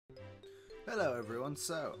Hello everyone,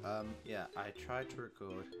 so, yeah, I tried to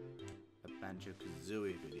record a Banjo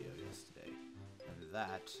Kazooie video yesterday, and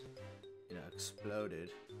that, exploded,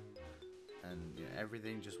 and,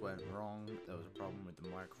 everything just went wrong. There was a problem with the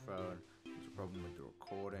microphone, there was a problem with the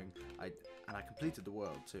recording, and I completed the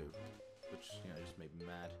world too, which, just made me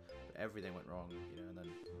mad, but everything went wrong, and then,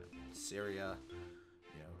 Syria,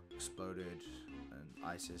 exploded, and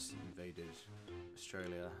ISIS invaded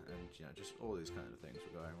Australia, and just all these kind of things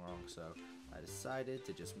were going wrong. So I decided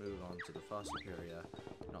to just move on to the far superior.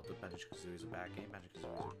 Not that Banjo Kazooie is a bad game. Banjo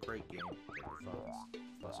Kazooie is a great game.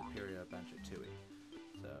 Far superior Banjo Tooie.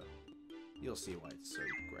 So you'll see why it's so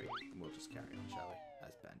great. And we'll just carry on, shall we?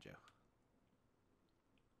 As Banjo.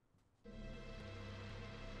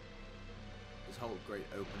 This whole great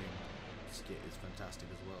opening skit is fantastic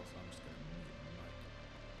as well. So I'm just gonna mute my mic.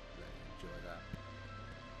 Enjoy that.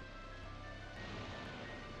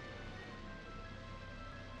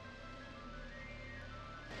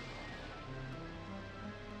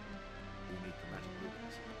 We need dramatic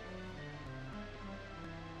movements.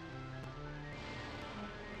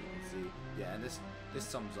 You can see, yeah, and this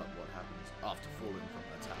sums up what happens after falling from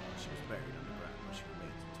her tower. She was buried underground where she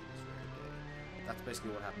remains until this very day. That's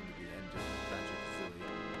basically what happened at the end of Banjo Kazooie.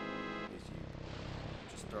 Is you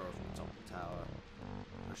just throw her from the top of the tower,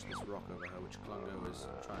 push this rock over her, which Klungo is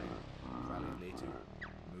trying valiantly to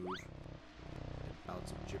move. It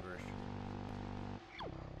mouths some gibberish.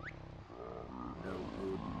 No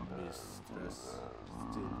good mistress,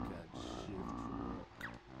 still can't shift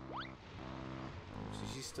rock. So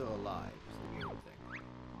she's still alive, is the weird thing.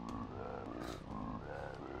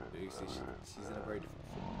 But you see, she's in a very different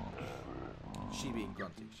form. She being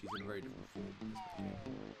grunty, she's in a very different form in this game.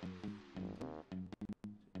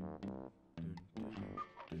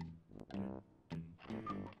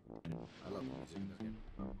 I love the music in this game.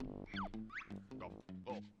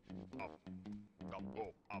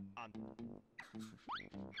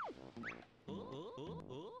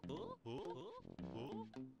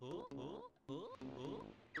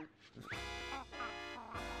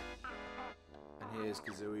 And here's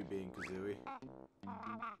Kazooie being Kazooie.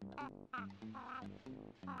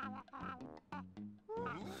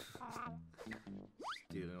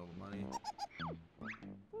 Stealing all the money.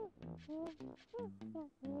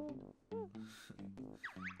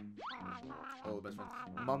 All the best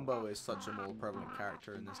friends. Mumbo is such a more prevalent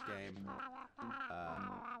character in this game.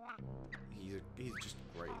 He's just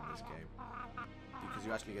great in this game because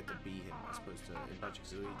you actually get to be him as opposed to in Banjo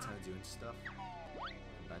Kazooie he turns you into stuff.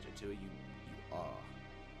 In Banjo Tooie you are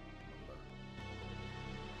Mumbo.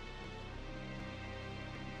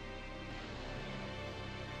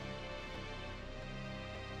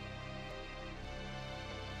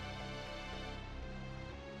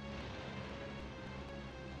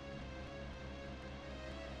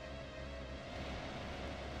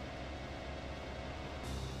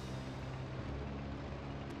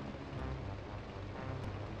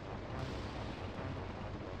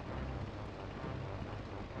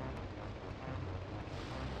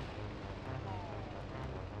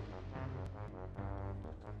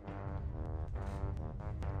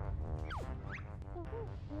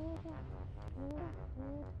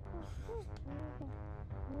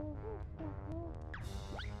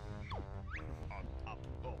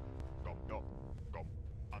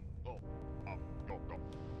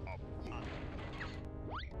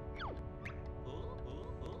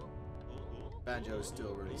 Banjo is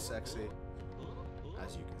still really sexy,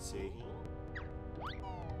 as you can see.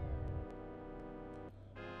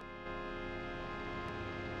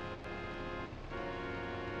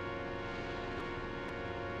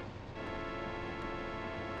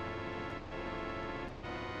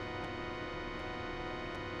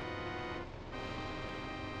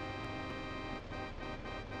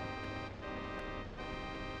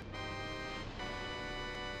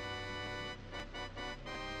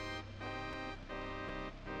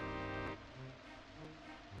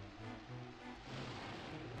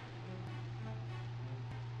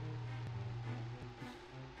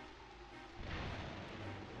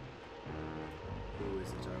 Who is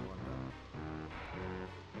it, I wonder?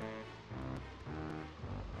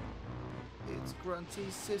 It's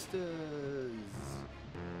Grunty's sisters!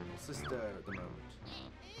 Sister at the moment.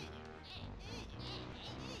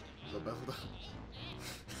 Labelda.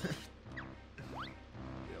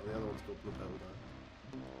 Yeah, the other one's called Labelda.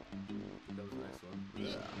 That was the next one.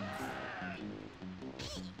 Yeah.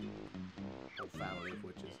 Whole family of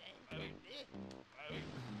witches.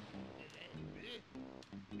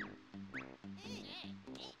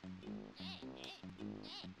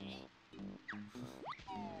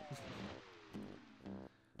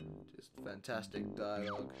 Just Fantastic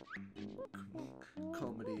dialogue,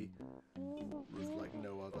 comedy with like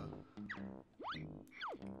no other.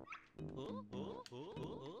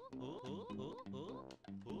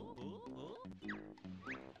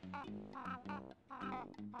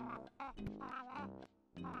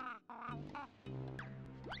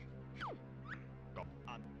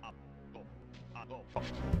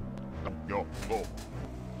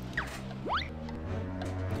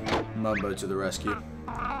 Mumbo to the rescue.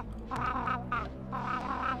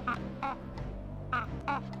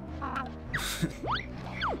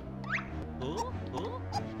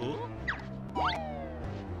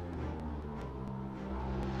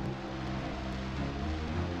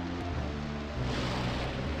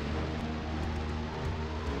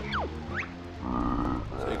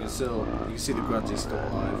 So you can see the Grunty's still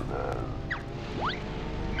alive.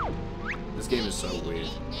 This game is so weird.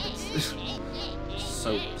 It's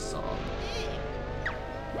so bizarre.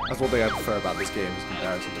 That's one thing I prefer about this game in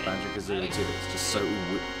comparison to Banjo Kazooie 2. It's just so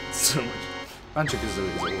weird. So much. Banjo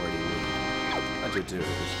Kazooie is already weird. Banjo 2 is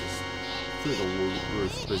just through the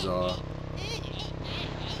roof bizarre.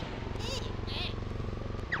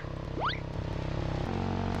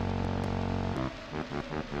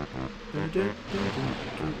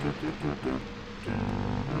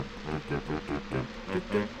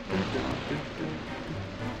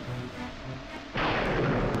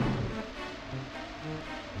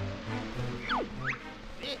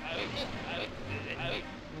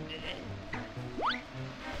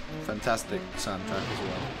 Fantastic soundtrack as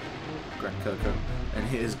well. Grand Coco. And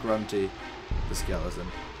here's Grunty, the skeleton.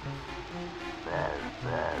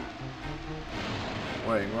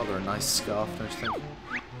 Wearing rather a nice scarf, don't you think?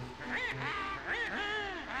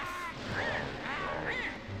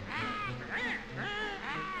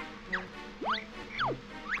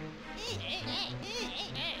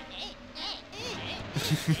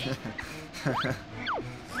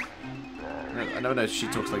 I never know if she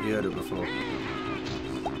talks like you heard it before.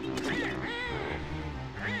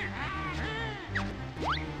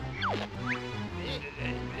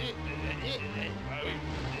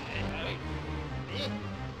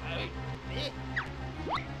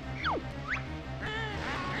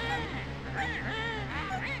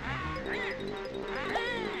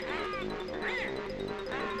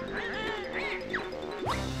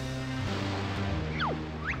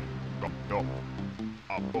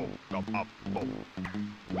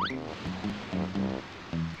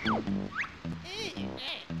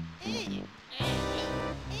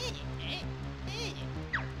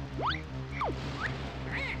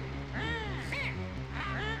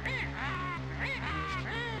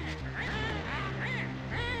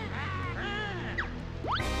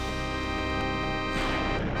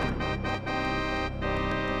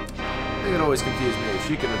 It always confused me. If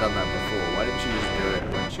she could have done that before, why didn't she just do it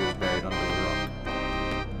when she was buried under the rock?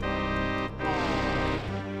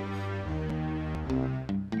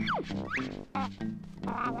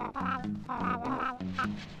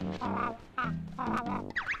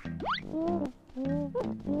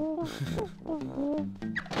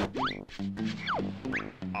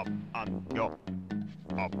 Up and go.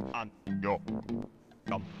 Up and go.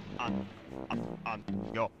 Up and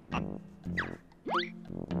go.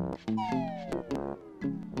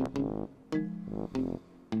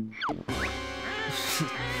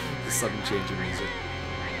 The sudden change in music.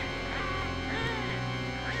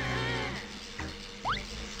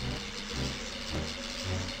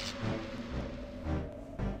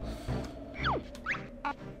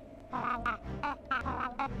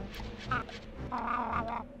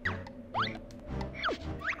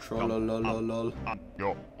 Trollolololol.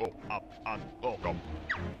 Go. Go. Up and go. Go.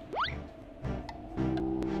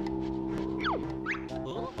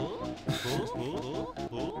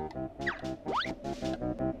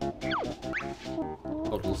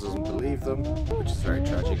 Bottles doesn't believe them, which is very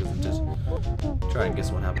tragic, isn't it? Try and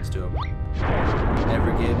guess what happens to him.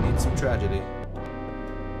 Every game needs some tragedy.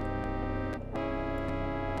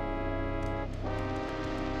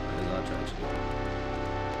 That is our tragedy.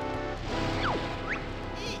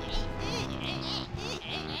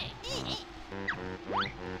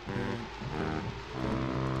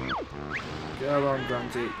 Go on,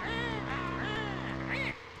 Grunty.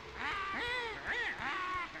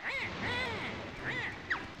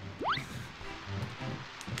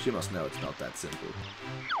 She must know it's not that simple.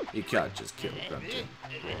 You can't just kill Grunty.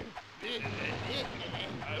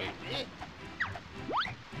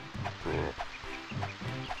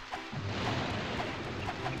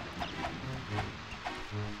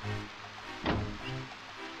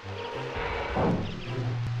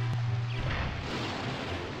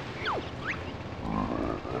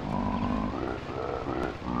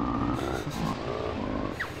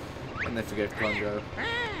 And they forget Klungo.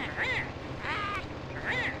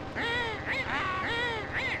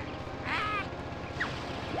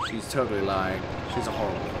 She's totally lying. She's a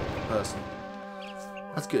horrible person.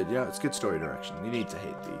 That's good, yeah, it's good story direction. You need to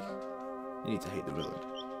hate the villain.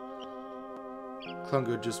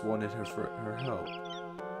 Klungo just wanted her help.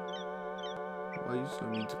 Why are you so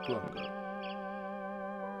mean to Klungo?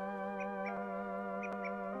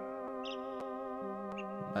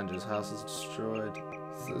 Banjo's house is destroyed.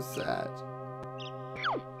 So sad.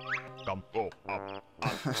 Come go up,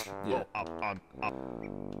 Yeah. go up, up.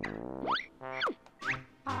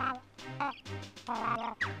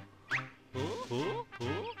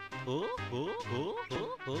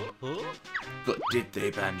 But did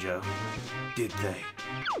they, Banjo? Did they?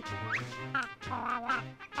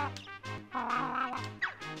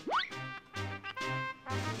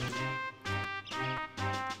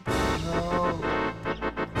 No.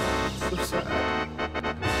 So sad.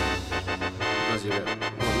 Because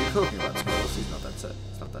what are you talking about, Squirrelz? He's not that sad.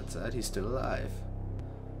 It's not that sad. He's still alive.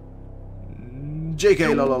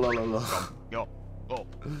 JK, la la la la la. Yo, go,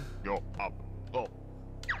 yo, up, go.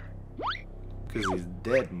 Because he's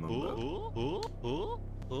dead, Mumbo.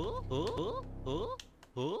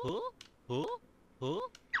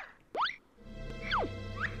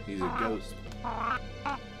 He's a ghost.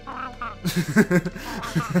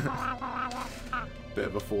 Bit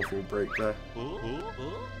of a fourth wall break there.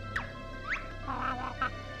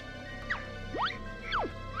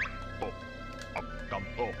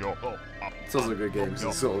 It's also a good game because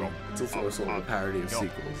it's also sort of a parody of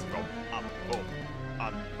sequels.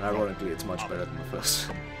 And ironically, it's much better than the first.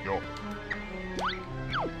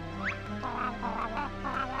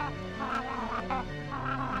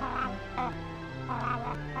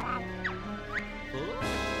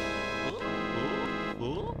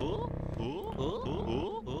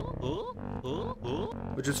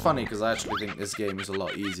 Which is funny because I actually think this game is a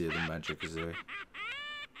lot easier than Banjo Kazooie.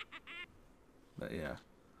 But yeah,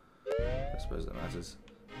 I suppose that matters.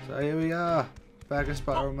 So here we are, back at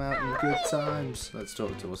Spiral Mountain, good times. Let's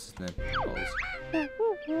talk to what's his name, Balls.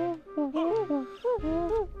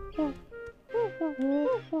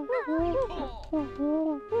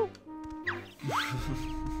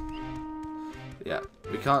 Yeah,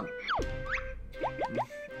 we can't.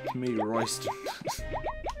 Me Royston.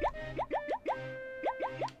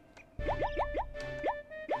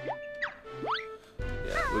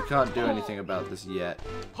 We can't do anything about this yet.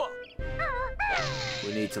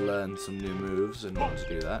 We need to learn some new moves in order to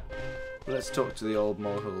do that. But let's talk to the old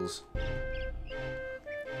mortals.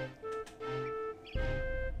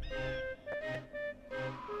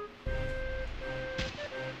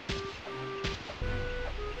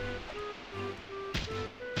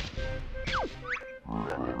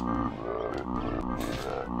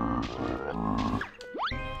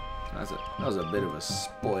 That was a bit of a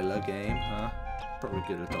spoiler game, huh? Probably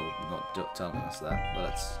could have not telling us that,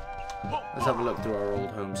 but let's have a look through our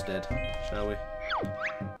old homestead, shall we?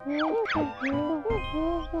 We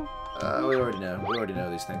already know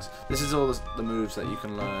these things. This is all the moves that you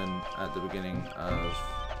can learn at the beginning of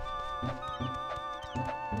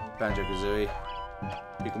Banjo Kazooie.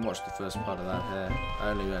 You can watch the first part of that here. I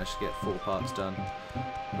only managed to get 4 parts done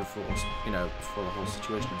before, before the whole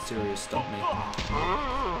situation in Syria stopped me.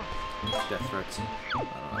 Death threats. I don't know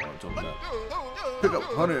what I'm talking about. Pick up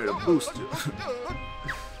honey to boost you.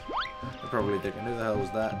 They're probably thinking, who the hell was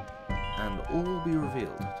that? And all will be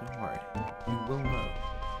revealed. Don't worry. You will know.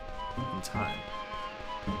 In time.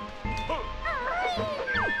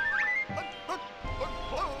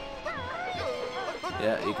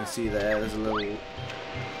 Yeah, you can see there's a little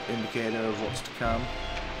indicator of what's to come.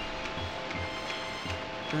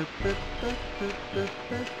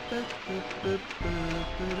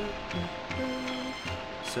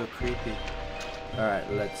 So creepy. Alright,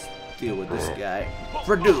 let's deal with this guy.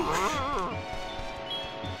 Produce!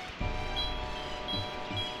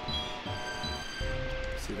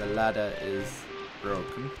 See, the ladder is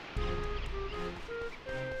broken.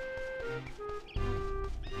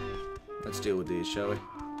 Let's deal with these, shall we?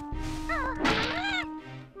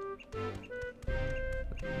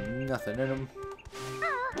 Nothing in them.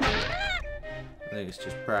 I think it's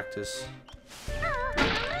just practice.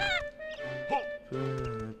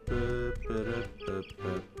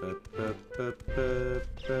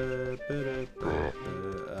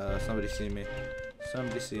 Somebody see me.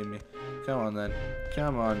 Somebody see me. Come on then.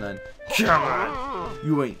 Come on then. Come on!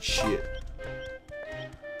 You ain't shit.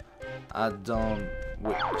 I don't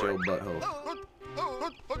whip your butthole.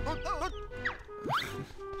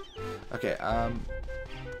 Okay,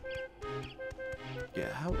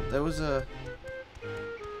 yeah, there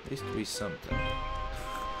used to be something.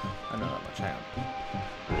 I know that much. Hang on.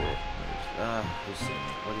 Who's seeing me?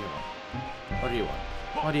 What do you want? What do you want?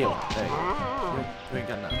 What do you want? There you go. You ain't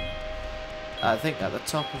got nothing. I think at the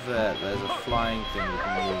top of there, there's a flying thing we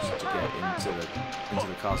can use to get into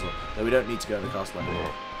the castle. Though we don't need to go in the castle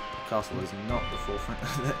anymore. The castle is not the forefront.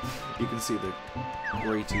 You can see the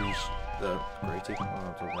grunty. What am I talking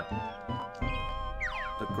about?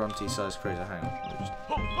 The grunty-sized crater. Hang on.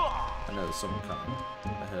 I know there's someone coming. I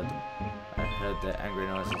heard them. I heard their angry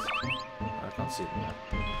noises. I can't see them now.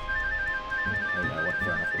 Oh yeah, I went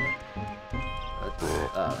far enough away.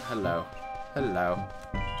 Hello. Hello.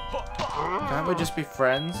 Can't we just be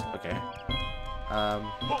friends? Okay.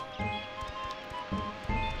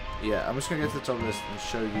 Yeah, I'm just gonna get to the top of this and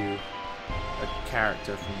show you a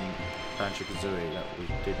character from Banjo Kazooie that we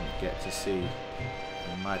didn't get to see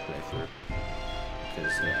in my playthrough.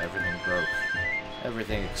 Because everything broke.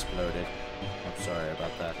 Everything exploded. I'm sorry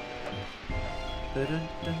about that.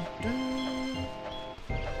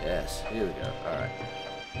 Yes, here we go. Alright.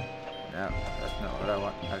 No, that's not what I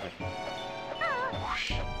want. Okay.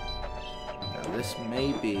 Now this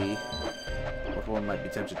may be what one might be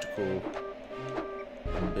tempted to call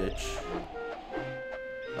a bitch.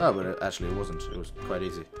 Oh, but actually it wasn't. It was quite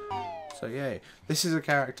easy. So yay. This is a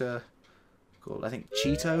character called, I think,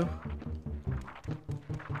 Cheeto.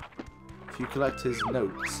 If you collect his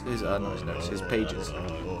notes, not his notes, his pages.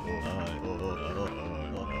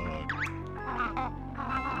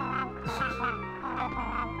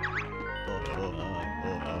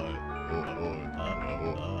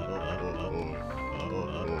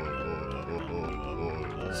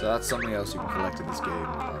 So that's something else you can collect in this game,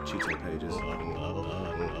 Cheeto pages.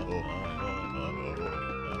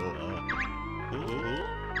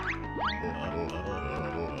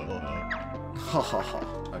 Ha ha ha.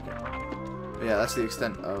 Okay. But yeah, that's the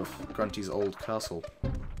extent of Grunty's old castle.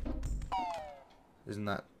 Isn't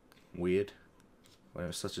that weird? When it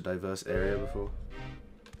was such a diverse area before.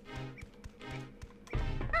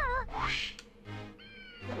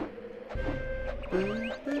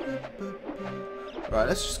 Right,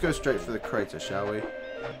 let's just go straight for the crater, shall we?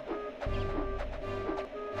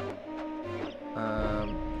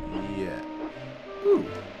 Yeah. Ooh.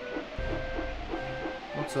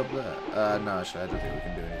 What's up there? No, actually, I don't think we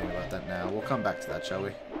can do anything about that now. We'll come back to that, shall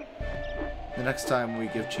we? The next time we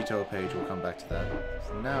give Cheeto a page, we'll come back to that.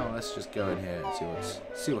 For now, let's just go in here and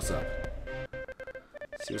see what's up.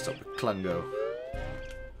 See what's up with Klungo.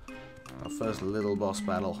 Our first little boss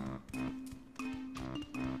battle.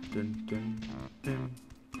 Dun, dun, dun,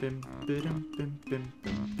 dun, dun, dun, dun,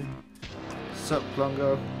 dun, dun. Sup,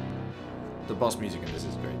 Klungo? The boss music in this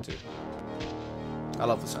is great too. I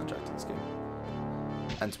love the soundtrack to this game.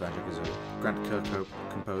 And to Banjo Kazooie. Grant Kirkhope,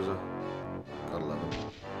 composer. Gotta love him.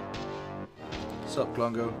 Sup,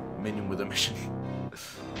 Klungo? Minion with a mission.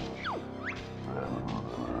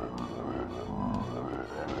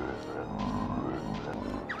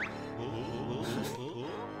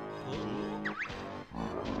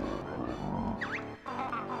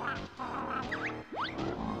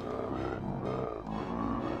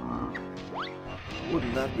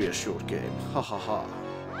 Wouldn't that be a short game? Ha ha ha.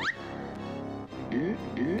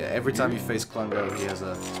 Yeah, every time you face Klungo, he has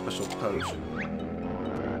a special potion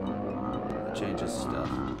that changes stuff.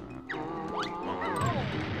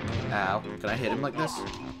 Ow. Can I hit him like this?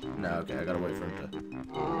 No, okay, I gotta wait for him to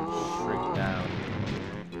shrink down.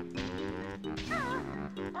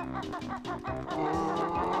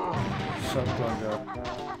 Shut Klungo.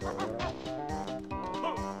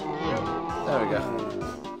 There we go.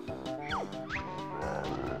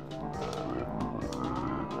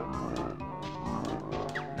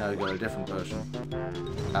 Now we got a different potion.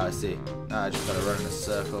 Oh, I see. I just gotta run in a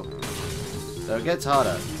circle. So it gets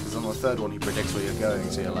harder, because on the third one he predicts where you're going,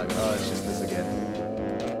 so you're like, oh, it's just this again.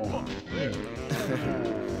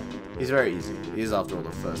 He's very easy. He's after all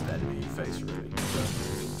the first enemy you face, really. So.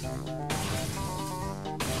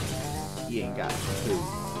 He ain't got two.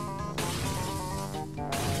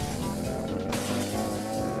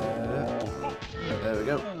 There we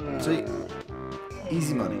go. See?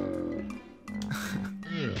 Easy money.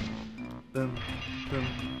 Bum, bum,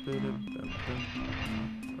 bum, bum, bum.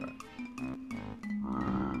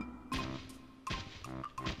 Right.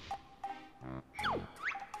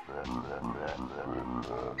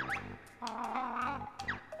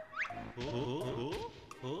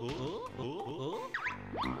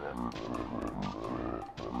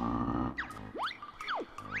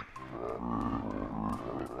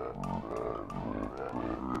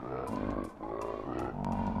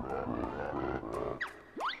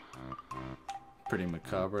 Pretty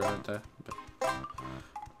macabre, aren't they?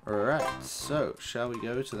 Alright, so shall we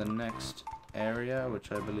go to the next area,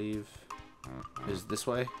 which I believe is this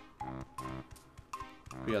way.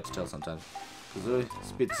 We have to tell sometimes. Kazooie,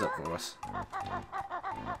 speed this up for us.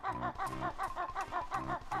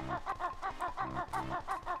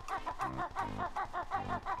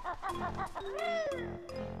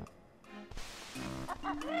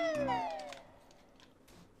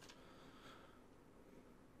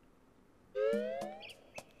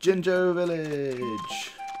 Jinjo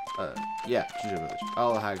Village! Yeah, Jinjo Village.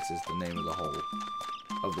 Isle of Hags is the name of the whole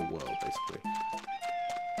of the world, basically.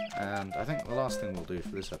 And I think the last thing we'll do for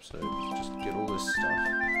this episode is just get all this stuff.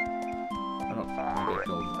 I'm not gonna get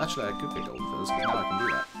gold. Actually, I could get gold for this, because now I can do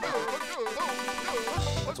that.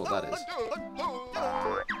 That's what that is.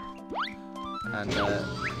 And,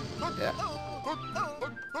 yeah.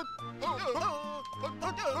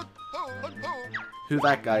 Who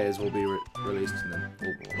that guy is will be released and then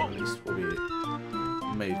will be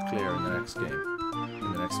made clear in the next game,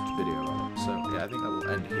 in the next video rather. So yeah, I think that will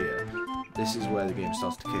end here. This is where the game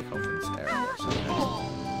starts to kick off in this area. So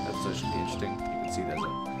that's actually interesting. You can see there's a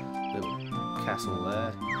little castle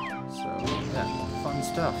there. So yeah, fun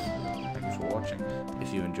stuff. Thank you for watching.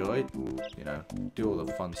 If you enjoyed, you know, do all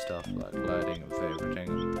the fun stuff like lighting and favoriting,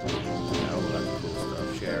 and you know, all that cool stuff,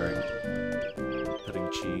 sharing, putting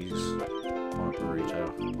cheese on a burrito.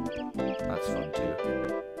 That's fun too.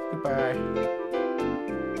 Goodbye.